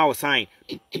koko e ma wo sign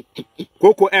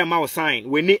koko e ma wo sign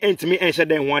weni entimi enhye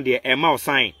den ho de e ma wo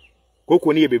sign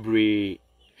koko ne ye bebre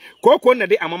koko na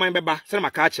de amaman beba se na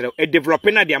maka kire e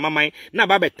developing na de amaman na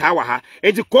ba beta wa ha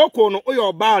enti koko no oyo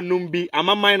oba num bi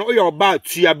amaman no oyo oba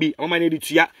tua bi amaman na di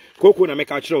tua koko na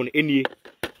meka kire no enie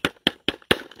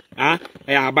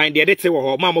aban de te wo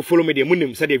ho ma mo follow me de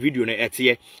munim se de video na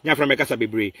ete nya fra meka sa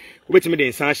bebre obetimi de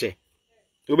nsan hye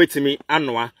obetimi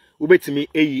anoa obetimi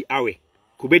eyi awe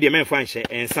kube de menfa nhye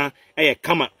ensan eye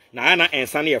kama na ana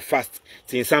ensan na ye fast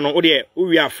ti ensan no wo de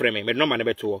wi afre me no ma ne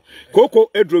beto koko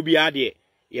edro bi ade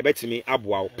ye betimi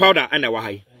aboa powder ana wa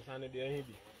hai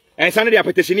ensan de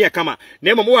apetition ye kama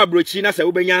na emo mo abrochi na se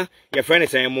wobenya ye frɛ ne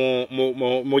sen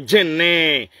mo gin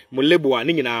ne mo leboa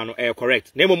ne nyina no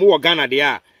correct na emo mo wo Ghana de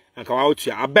a anka wa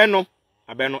otua abeno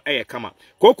kama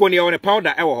koko ne ye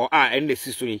powder ewo ho en ne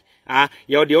sisuri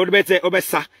ye de odbete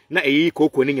obesa na eyi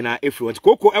koko ne nyina efri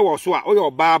koko ewo so a oyo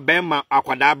ba bema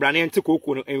akwada abra ne nti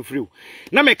koko no enfriu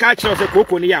na me ka kire se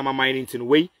koko ne ye amaman ne nti no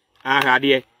wei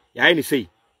ahade ya ni sei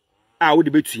wo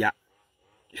de betua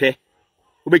hwe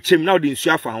wo bechem na wo de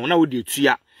nsu afa ho na wo de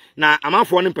etua na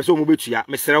amanfo no mpese wo mo betua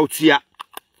mesere wo tua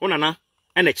wo nana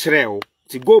ene kire wo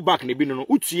to go back ne bi no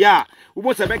utua wo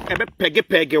bo se be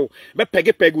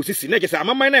pege osisi na kese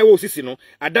amaman na e wo osisi no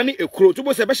adane ekuro to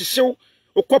bo se be hyehyew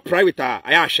ukọ private a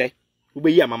aya ahwe wo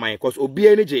be yi amaman cause obi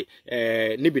ene je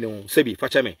ne bi no sebi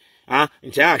facha me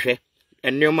nti aya ahwe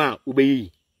enema wo be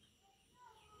yi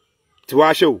ti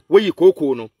wa hwe wo yi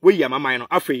koko no wo yi amaman no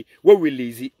afei wo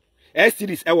release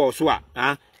STDs e wo so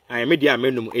a media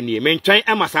menum eni mentwan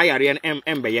amasa yare en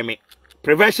embeye me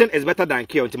prevention is better than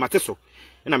cure nti mateso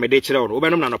na me de kire wo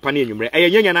obenom na no pa na enwumre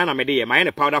nyanya na me de ye maye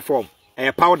ne powder form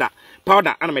powder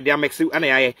ana me de mix ana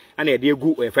yaye ana de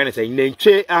egu friend say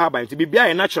nche ahaba nti bibia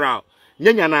ye natural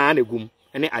nyanya na na egum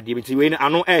ene ade nti we ni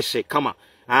ano ehye kama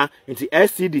nti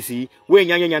STDC we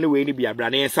nyanya ne we ni bia bra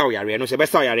na yensaw yare no se be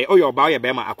saw yare oyo ba oyo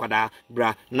be ma akwada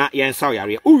bra na yensaw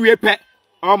yare uwie pe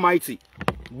almighty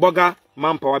boga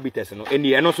manpower bitters no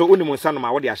eni eno so unimu nsa no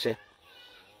ma wo de ahye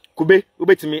kube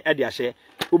ubetimi e de ahye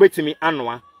ubetimi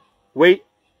anoa we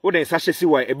wo de nsa hye si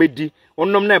wa ebedi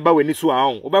onnom na eba wani so a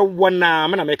on wo be wona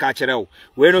me na me ka kire wo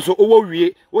we no so owo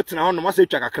wie wo tena ho no ma se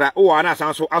twa kakra wo na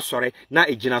asan so asore na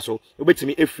ejina so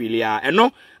ubetimi efilia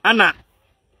eno ana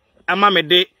ama me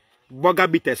de boga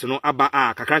bitters no aba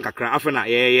kakra afa na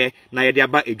yeye na ye de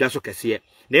aba edwa so kese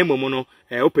na emomu no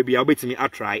opa bia obetimi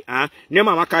atry na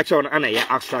ma maka kire wo ana ye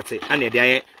extract ana de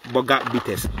aye boga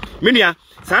bitters menua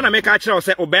sa na me ka kire wo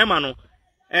se obema no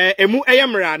emu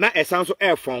eyemra na esanso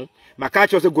efon maka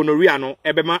kire wo se gonorrhea no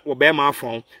ebema obema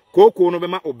afon koko no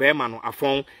bema obema no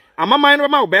afon amaman no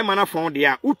bema obema na afon de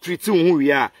a utriti hu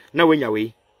wi a na wanya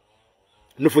we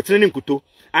no fotene ne nkuto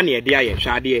ana ye de aye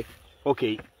hwade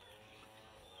okay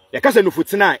yakase no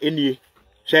fotene a enie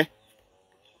hwe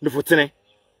no fotene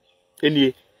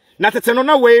enie na tete no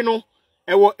na we no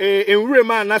ewo enwure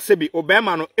ma na sebi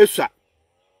obema no esua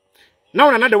na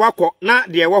wona na de wakọ na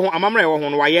de ewo ho amamra ewo ho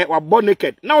no waye wabo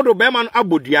naked na wo do obema no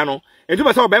abodua no enti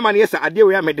be se obema no yesa ade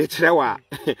we amede kire wa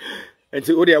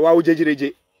enti wo de wa wo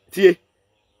jejireje tie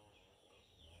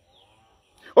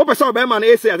o be se obema no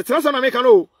ese tete na make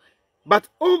no but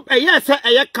yes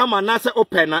eye kama na se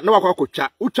open na wakọ akotwa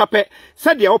utwa pe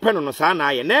se de open no sa na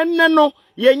aye na enne no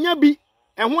yenya bi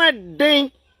eho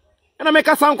eden na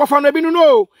make san kofa no bi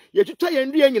no ye twitwa ye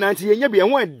ndu ye nyina nti ye nya bi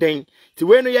eho eden ti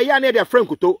we no ye ya na de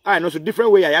frankuto no so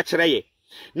different way ya kire ye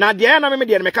na de na me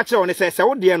de me ka kire wo ne se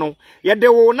wo de no ye de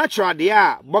wo natural de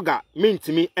a boga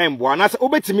mentimi embo na se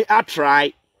obetimi a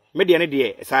try me de ne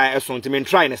de sa eso ntimi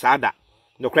try ne sa da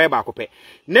no kra ba ko pe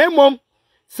na mom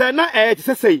se na ti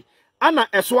sei ana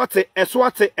esoate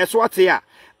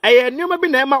a nyoma bi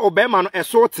na ema obema no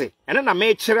esote ene na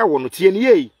me kire wo no tie ne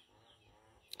yi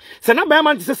se na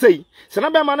bema nti sei se na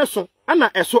bema ne so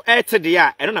ana eso de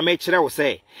a ene na me kire wo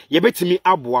se ye betimi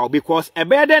aboa because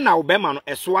ebe de na obema no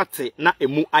esoate na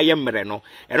emu aye mmere no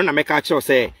ene na me ka kire wo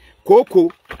se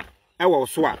koko ewo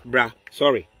so a bra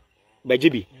sorry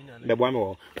bajibi bebo me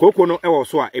wo koko no ewo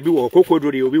so a ebi wo koko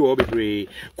dure obi wo bebre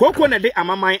koko na de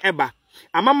amaman eba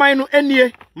amaman no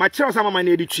enie ma kire wo se amaman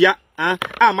na editua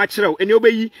ma kire wo eni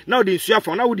obeyi na odi nsua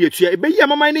fon na wo de atua ebeyi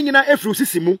amaman no nyina efru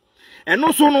sisimu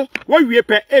eno so no wo wie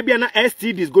pe ebia na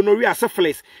STDs gonorrhea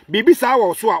syphilis bibi sa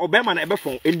wo so a obema na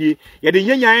ebefon enie ye de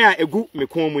nyanyan a egu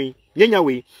mekon mu yi nyanya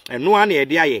we eno ana ye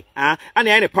de aye ana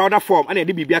ye ne powder form ana ye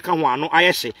de bibia ka ho ano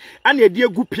aye hye ana ye de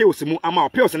egu pills mu ama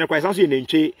pills ne kwai sanso ye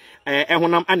nantwe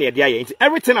ehonam ana ye de aye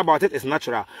everything about it is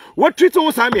natural what treat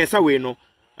on sa me esa we no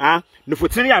no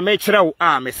fotini a me kire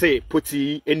wo me say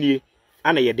poti enie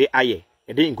ana ye de aye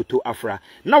ede nkuto afra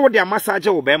na wo de massage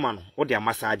wo be ma no wo de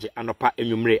massage anopa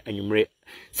anwumre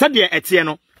sade etie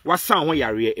no wasan ho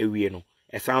yare ewie no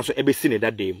esan so ebesi ne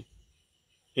dadam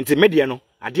nti media no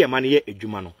ade ma no ye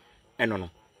adwuma no eno no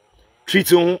treat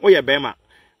ho wo ye be ma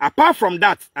apart from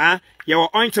that your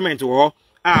ointment wo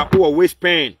wo waist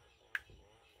pain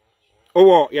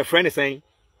wo your friend is saying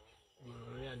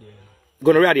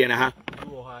gonorrhea de na ha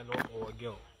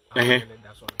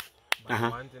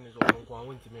one thing is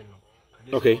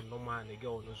okay.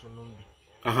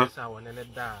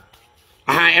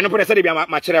 Eno put say bia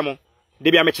ma kire mo.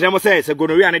 De bia me kire mo say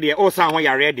gonorrhea ne de o san ho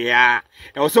yare de a.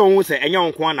 E so hu say enye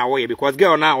onko na wo ye because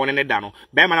girl na won ne da no.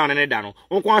 Be ma na won ne da no.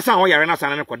 Onko san ho yare na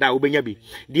san ne koda obenya bi.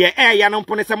 De ya no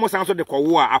mpo ne se mo san so de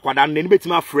kowo a akwada no ne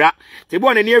betima afra. Te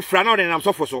bo ne ne afra na o de nam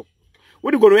so fo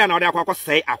Wodi gonorrhea na ode akwa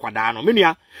sei akwada no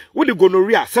menua wodi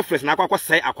gonorrhea syphilis na akwa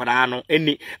sei akwada no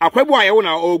eni akwabu aye wo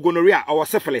na o gonorrhea o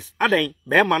syphilis adan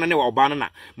be ma no ne wo ba no na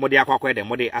mode akwa de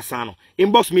mode asan no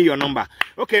inbox me your number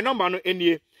okay number no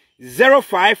eni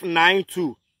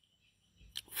 0592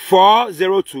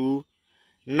 402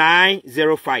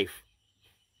 905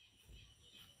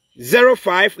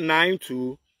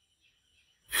 0592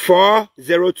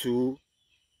 402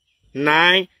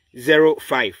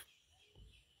 905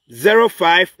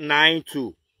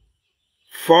 0592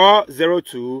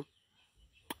 402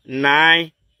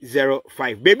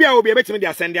 905 baby I will be able to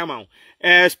me send amount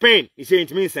Spain you say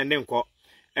intimi send nko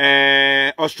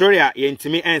Australia ye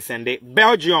intimi and send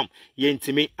Belgium ye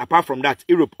intimi apart from that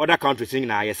Europe other countries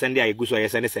na ye send ye guso ye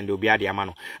send obi ade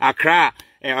amano Accra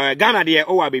Ghana de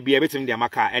o baby able to me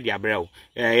maka e de abrel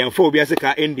yemfo obi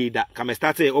aseka indeed that come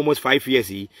start almost 5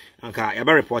 years yi anka ya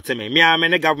be report me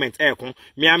am government kon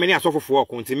me am ne asofofo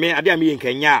kon ti me ade am ye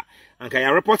nkanya anka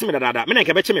ya report me dada me na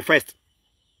nke be che me first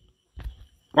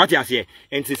what you say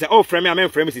enti say oh frame am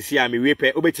frame sisi am we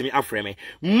pe obetimi aframe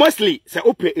mostly say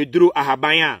ope eduro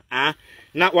ahaban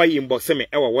na why inbox me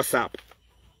e wo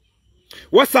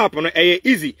WhatsApp no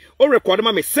easy o record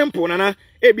ma me simple nana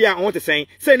e bia I want to say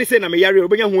ni say na me yare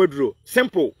obenya ho aduro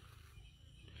simple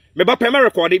me ba pe me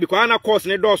record because na course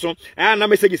ne doso na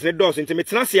messages ne doso nti me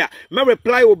tenase a me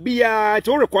reply obia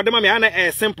ti o record ma me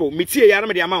na simple me tie ya na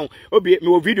me de amount obi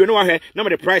me video no wa hwe na me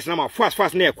the price na ma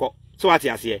fast na ekọ so what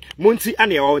you say munti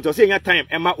ane o nti say time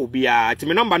ema obia ti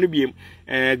me number no biem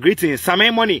greetings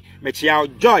Same money me chiao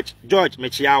George me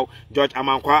chiao George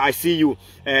Amankwa I see you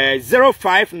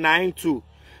 0592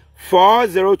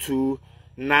 402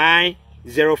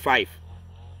 905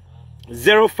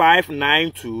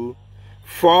 0592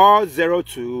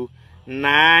 402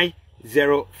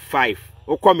 905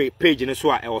 Okome page no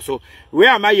so a also where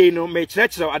am I no me chire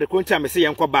at the content me say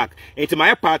yenko back into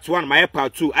my part 1 my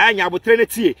part 2 anya abotre ne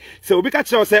tie se obi ka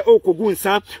chire say okogu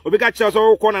nsa obi ka chire say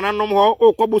okọ nananom ho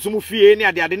okobosum fie ne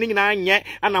ade ne nyina anye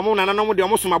anamo nananom de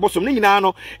omosom abosom ne nyina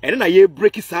no ene na ye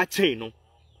break sa chain no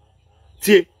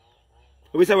tie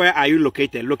we say where are you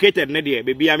located ne there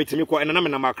baby am timi ko ena na me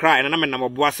na makra ena na me na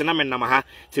moboase na me na ha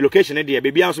ti location ne there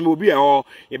baby am so me obi e ho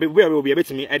ye baby obi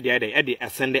betimi e de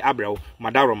ascend abrawo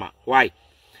madaroma why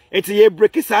enti ye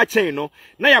break sa chain no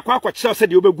na yakwa akwache se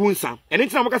de obegu nsa ene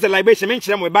ntina mo ka se libation me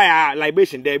nkire mo ba ya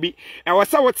libation there bi e wo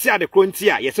sa wo ti ade kronti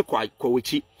a ye se kwa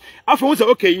wichi afo wo say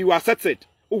okay you are settled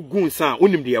ogu nsa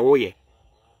onim de ye wo ye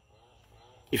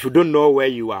if you don't know where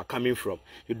you are coming from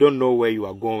you don't know where you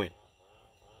are going.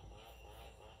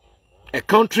 A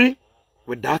country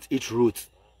without its roots.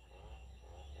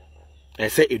 I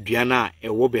say eduana e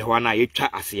wo be ho na ye twa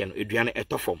ase no eduana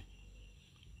etofom.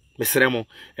 Mesremo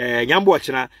nyambo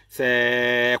ochina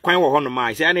se kwan wo hono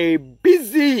mai se na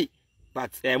busy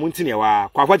but muntini wa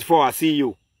kwa 44 I see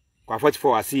you kwa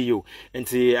 44 I see you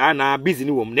enti ana busy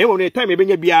ni wom na emo no time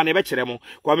ebenya bia na ebe kire mo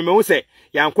kwa me hu se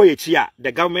yankọ yechi a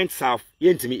the government staff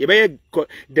yentimi ebe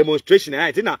demonstration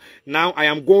right now I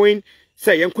am going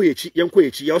say yankọ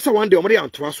yechi ya so one day omode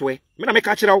antoa so me na me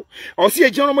ka kire wo o se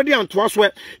ejin omode antoa so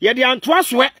ye de antoa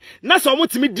so na so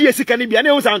omotimi di esika ni bia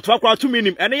na hu sa antoa kwa to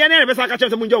minim ene ye na be sa ka kire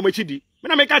se munja omachi di me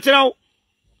na me ka kire wo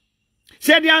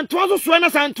se de antoa so na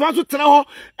sa antoa so tena ho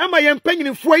ema ye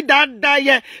mpanyini fuoi dada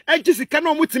ye eji sika na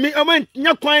omotimi ema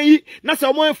nya kwan yi na se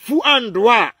omo fu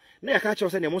andoa na yaka cha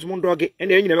say ne mo ndoge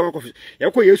ene enyina be kofi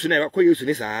yakọ Yesu na yakọ Yesu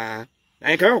ni saa na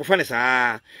yaka ko fa ne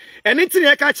saa ene ntini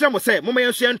yaka kire mo say mo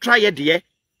mayenso ye ntwa ye de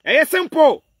eye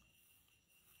simple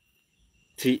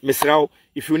ti misrawo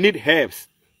if you need herbs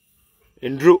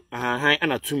ndro ahan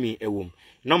ana tumi ewom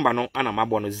number no ana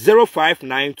mabo no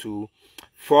 0592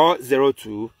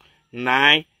 402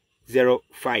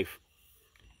 905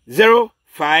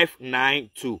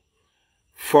 0592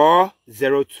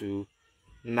 402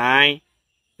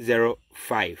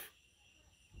 905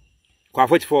 kwa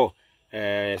 44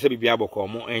 se bibia boko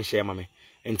mo enhye mame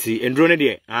enti ndro ne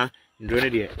de ndro ne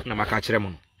de na maka kire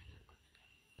mo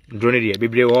ndro ne de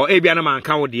bebre wo ebia na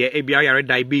manka wo de ebia yare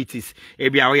diabetes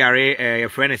ebia wo yare your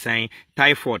friend saying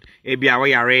typhoid ebia wo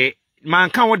yare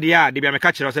manka wo de a de bia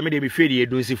meka kire se me de be fedi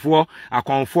edunsifo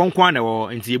akonfo nko na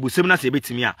wo enti ebusem na se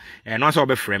betimi a no asa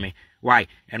obefre me why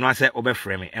eno asa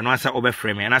obefre me eno asa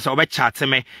obefre me eno asa obechat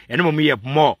me eno mo me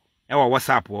more ewa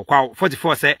WhatsApp wo kwa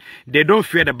 44 say they don't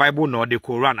fear the Bible nor the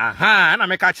Quran ana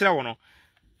meka kire wo no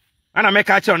ana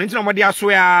meka kire no ntino mo de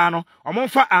aso ya no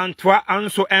omomfa antoa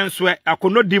anso enso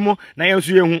akonodimo na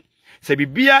yenso yehu se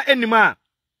bibia enima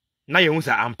na yehu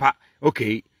sa ampa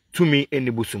okay to me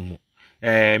enibusum me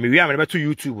wi am to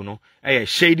YouTube no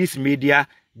Shady's Media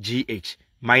GH.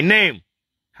 My name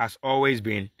has always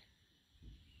been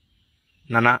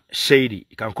Nana Shady.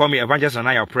 You can call me Evangelist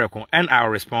Nana Preko and I'll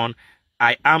respond.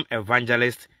 I am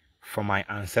evangelist for my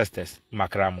ancestors.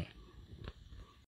 Makramo.